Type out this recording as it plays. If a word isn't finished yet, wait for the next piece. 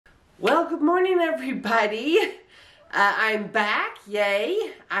Well, good morning, everybody. I'm back,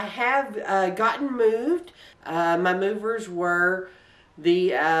 yay. I have gotten moved. My movers were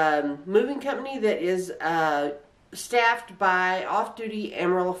the moving company that is staffed by off-duty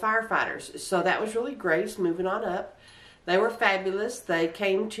Amarillo firefighters. So that was really great, moving on up. They were fabulous. They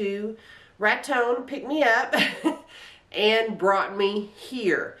came to Raton, picked me up, and brought me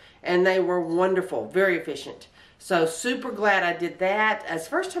here. And they were wonderful, very efficient. So super glad I did that. It's the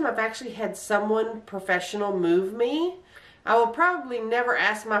first time I've actually had someone professional move me. I will probably never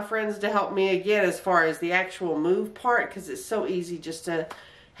ask my friends to help me again as far as the actual move part, because it's so easy just to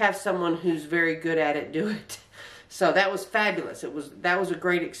have someone who's very good at it do it. So that was fabulous. That was a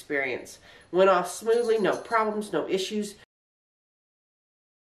great experience. Went off smoothly, no problems, no issues.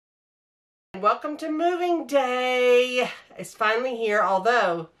 Welcome to moving day. It's finally here,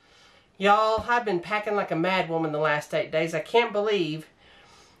 although y'all, I've been packing like a mad woman the last 8 days. I can't believe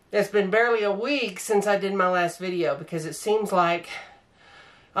it's been barely a week since I did my last video, because it seems like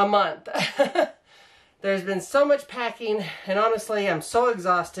a month. There's been so much packing, and honestly, I'm so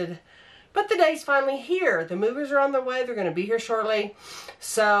exhausted. But the day's finally here. The movers are on their way. They're going to be here shortly.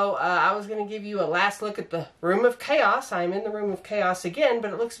 So I was going to give you a last look at the room of chaos. I'm in the room of chaos again,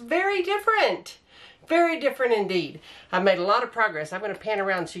 but it looks very different. Very different indeed. I've made a lot of progress. I'm going to pan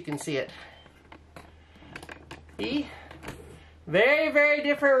around so you can see it. See? Very, very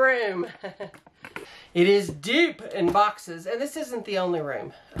different room. It is deep in boxes, and this isn't the only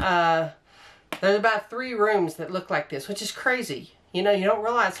room. There's about 3 rooms that look like this, which is crazy. You know, you don't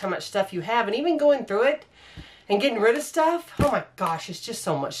realize how much stuff you have, and even going through it and getting rid of stuff, oh my gosh, it's just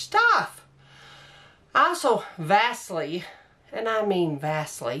so much stuff. I also vastly, and I mean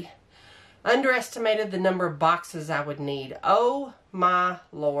vastly, underestimated the number of boxes I would need. Oh my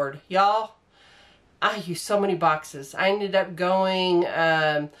Lord. Y'all, I use so many boxes. I ended up going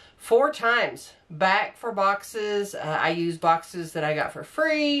 4 times back for boxes. I used boxes that I got for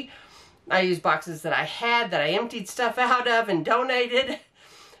free. I used boxes that I had that I emptied stuff out of and donated.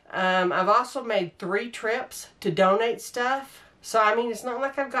 I've also made 3 trips to donate stuff. So, I mean, it's not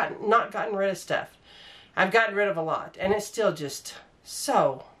like I've not gotten rid of stuff. I've gotten rid of a lot, and it's still just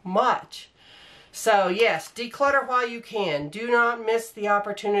so much. So, yes, declutter while you can. Do not miss the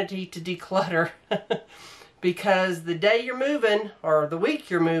opportunity to declutter. Because the day you're moving, or the week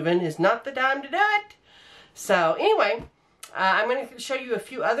you're moving, is not the time to do it. So, anyway, I'm going to show you a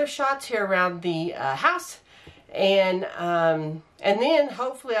few other shots here around the house. And then,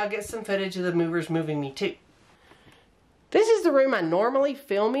 hopefully, I'll get some footage of the movers moving me, too. This is the room I normally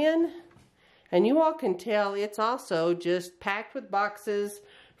film in. And you all can tell it's also just packed with boxes,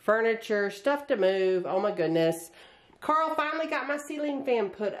 furniture, stuff to move. Oh my goodness. Carl finally got my ceiling fan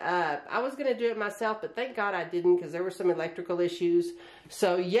put up. I was going to do it myself, but thank God I didn't, because there were some electrical issues.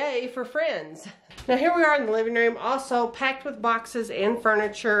 So yay for friends. Now here we are in the living room, also packed with boxes and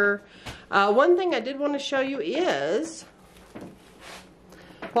furniture. One thing I did want to show you is,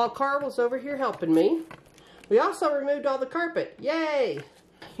 while Carl was over here helping me, we also removed all the carpet. Yay!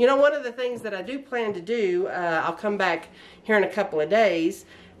 You know, one of the things that I do plan to do, I'll come back here in a couple of days,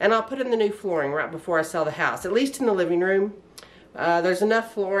 and I'll put in the new flooring right before I sell the house, at least in the living room. There's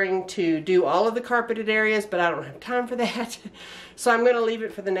enough flooring to do all of the carpeted areas, but I don't have time for that. So I'm going to leave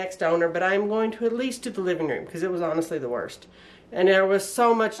it for the next owner, but I'm going to at least do the living room, because it was honestly the worst. And there was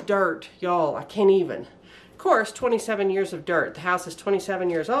so much dirt, y'all, I can't even. Of course, 27 years of dirt. The house is 27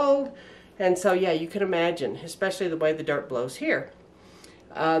 years old, and so yeah, you can imagine, especially the way the dirt blows here.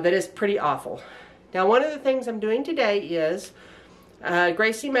 That is pretty awful. Now, one of the things I'm doing today is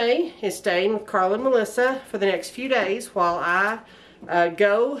Gracie May is staying with Carl and Melissa for the next few days while I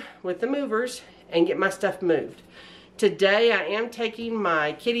go with the movers and get my stuff moved. Today I am taking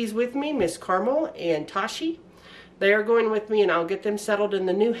my kitties with me, Miss Carmel and Tashi. They are going with me, and I'll get them settled in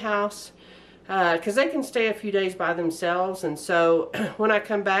the new house because they can stay a few days by themselves. And so when I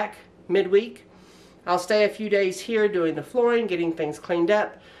come back midweek, I'll stay a few days here doing the flooring, getting things cleaned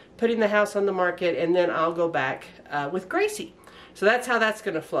up, putting the house on the market, and then I'll go back with Gracie. So that's how that's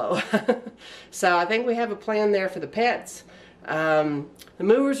going to flow. So I think we have a plan there for the pets. The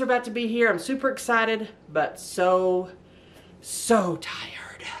movers are about to be here. I'm super excited, but so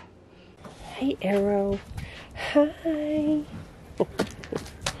tired. Hey, Arrow. Hi.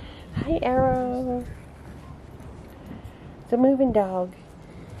 Hi, Arrow. The moving dog.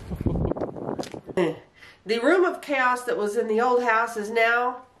 The room of chaos that was in the old house is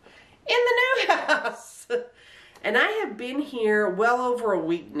now in the new house. And I have been here well over a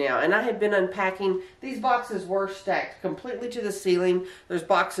week now, and I have been unpacking. These boxes were stacked completely to the ceiling. There's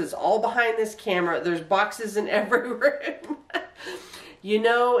boxes all behind this camera. There's boxes in every room. You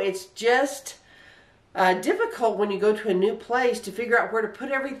know, it's just difficult when you go to a new place to figure out where to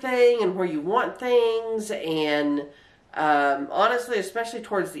put everything and where you want things. And honestly, especially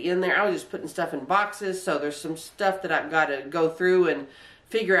towards the end there, I was just putting stuff in boxes. So there's some stuff that I've got to go through and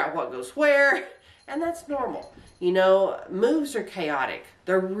figure out what goes where. And that's normal. You know, moves are chaotic.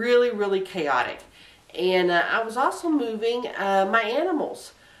 They're really, really chaotic. And I was also moving my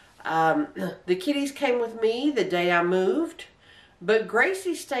animals. The kitties came with me the day I moved. But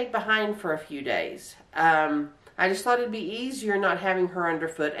Gracie stayed behind for a few days. I just thought it'd be easier not having her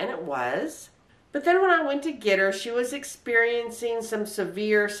underfoot, and it was. But then when I went to get her, she was experiencing some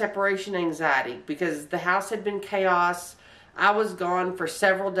severe separation anxiety because the house had been chaos. I was gone for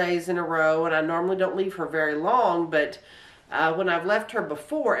several days in a row, and I normally don't leave her very long, but when I've left her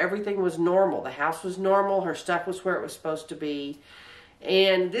before, everything was normal. The house was normal. Her stuff was where it was supposed to be.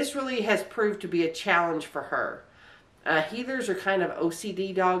 And this really has proved to be a challenge for her. Heathers are kind of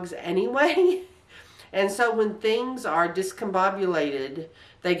OCD dogs anyway. And so when things are discombobulated,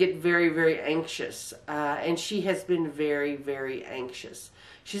 they get very, very anxious. And she has been very, very anxious.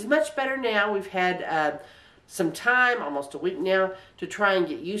 She's much better now. We've had some time, almost a week now, to try and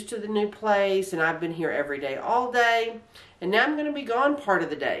get used to the new place. And I've been here every day, all day. And now I'm going to be gone part of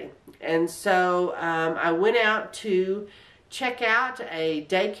the day. And so I went out to check out a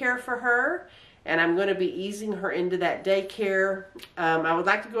daycare for her. And I'm going to be easing her into that daycare. I would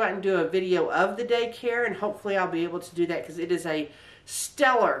like to go out and do a video of the daycare, and hopefully I'll be able to do that because it is a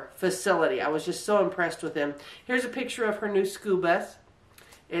stellar facility. I was just so impressed with them. Here's a picture of her new school bus.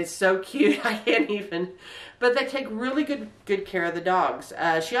 It's so cute. I can't even. But they take really good care of the dogs.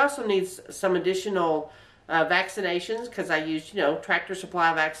 She also needs some additional vaccinations because I used, Tractor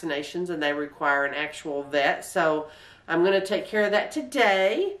Supply vaccinations, and they require an actual vet. So I'm going to take care of that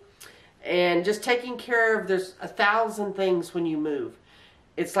today. And just taking care of, there's 1,000 things when you move.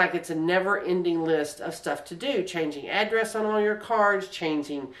 It's like it's a never-ending list of stuff to do. Changing address on all your cards,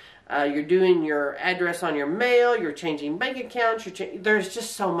 you're doing your address on your mail, you're changing bank accounts, there's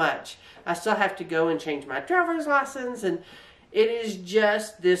just so much. I still have to go and change my driver's license, and it is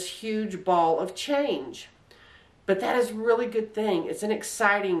just this huge ball of change. But that is a really good thing. It's an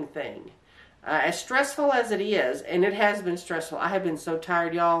exciting thing. As stressful as it is, and it has been stressful. I have been so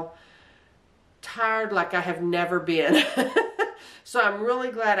tired, y'all. Tired like I have never been. So I'm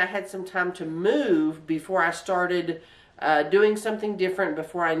really glad I had some time to move before I started doing something different,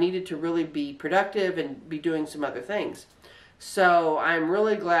 before I needed to really be productive and be doing some other things. So I'm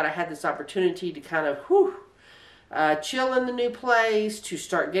really glad I had this opportunity to kind of chill in the new place, to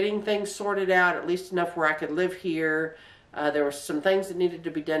start getting things sorted out, at least enough where I could live here. There were some things that needed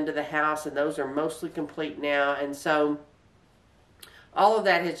to be done to the house, and those are mostly complete now. And so all of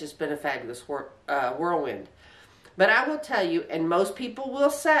that has just been a fabulous whirlwind. But I will tell you, and most people will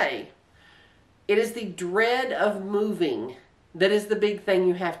say, it is the dread of moving that is the big thing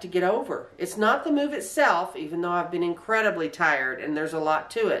you have to get over. It's not the move itself, even though I've been incredibly tired and there's a lot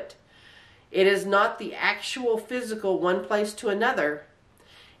to it. It is not the actual physical one place to another.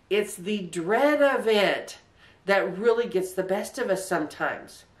 It's the dread of it that really gets the best of us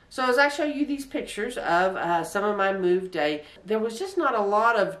sometimes. So as I show you these pictures of some of my move day, there was just not a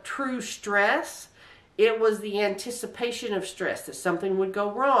lot of true stress. It was the anticipation of stress, that something would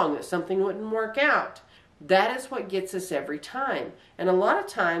go wrong, that something wouldn't work out. That is what gets us every time. And a lot of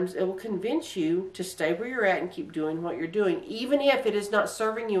times it will convince you to stay where you're at and keep doing what you're doing, even if it is not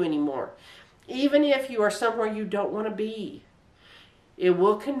serving you anymore. Even if you are somewhere you don't want to be. It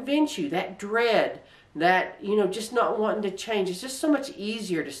will convince you, that dread, that, just not wanting to change. It's just so much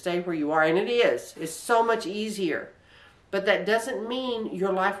easier to stay where you are. And it is. It's so much easier. But that doesn't mean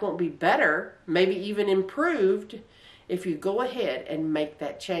your life won't be better, maybe even improved, if you go ahead and make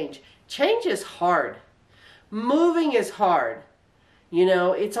that change. Change is hard. Moving is hard.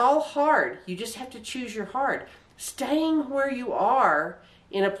 It's all hard. You just have to choose your heart. Staying where you are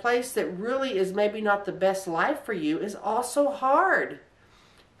in a place that really is maybe not the best life for you is also hard.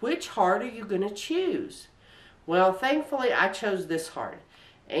 Which heart are you going to choose? Well, thankfully, I chose this heart.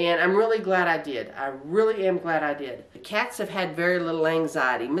 And I'm really glad I did. I really am glad I did. The cats have had very little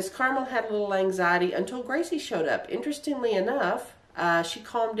anxiety. Miss Carmel had a little anxiety until Gracie showed up. Interestingly enough, she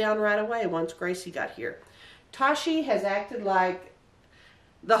calmed down right away once Gracie got here. Tashi has acted like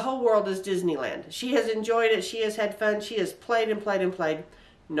the whole world is Disneyland. She has enjoyed it. She has had fun. She has played and played and played.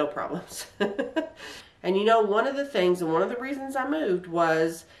 No problems. And one of the things and one of the reasons I moved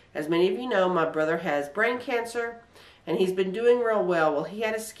was, as many of you know, my brother has brain cancer and he's been doing real well. Well, he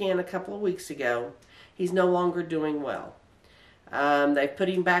had a scan a couple of weeks ago. He's no longer doing well. They've put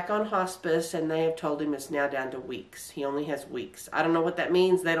him back on hospice, and they have told him it's now down to weeks. He only has weeks. I don't know what that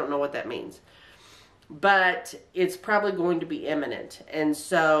means. They don't know what that means. But it's probably going to be imminent. And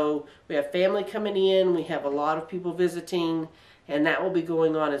so we have family coming in. We have a lot of people visiting, and that will be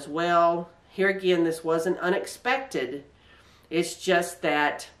going on as well. Here again, this wasn't unexpected. It's just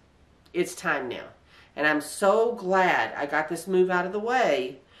that it's time now. And I'm so glad I got this move out of the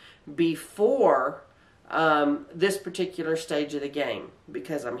way before this particular stage of the game,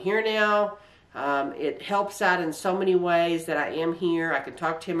 because I'm here now. It helps out in so many ways that I am here. I can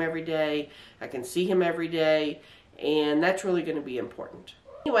talk to him every day. I can see him every day, and that's really going to be important.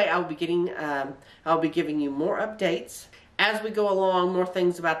 Anyway, I'll be giving you more updates as we go along. More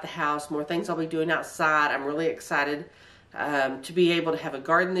things about the house, more things I'll be doing outside. I'm really excited to be able to have a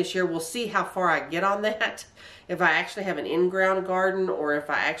garden this year. We'll see how far I get on that. If I actually have an in-ground garden, or if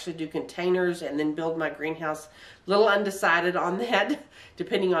I actually do containers and then build my greenhouse. A little undecided on that,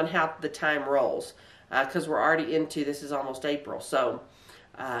 depending on how the time rolls, because we're already into, this is almost April. So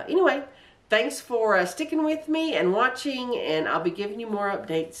anyway, thanks for sticking with me and watching, and I'll be giving you more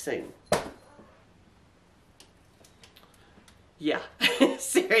updates soon. Yeah,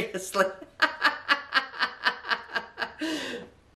 seriously.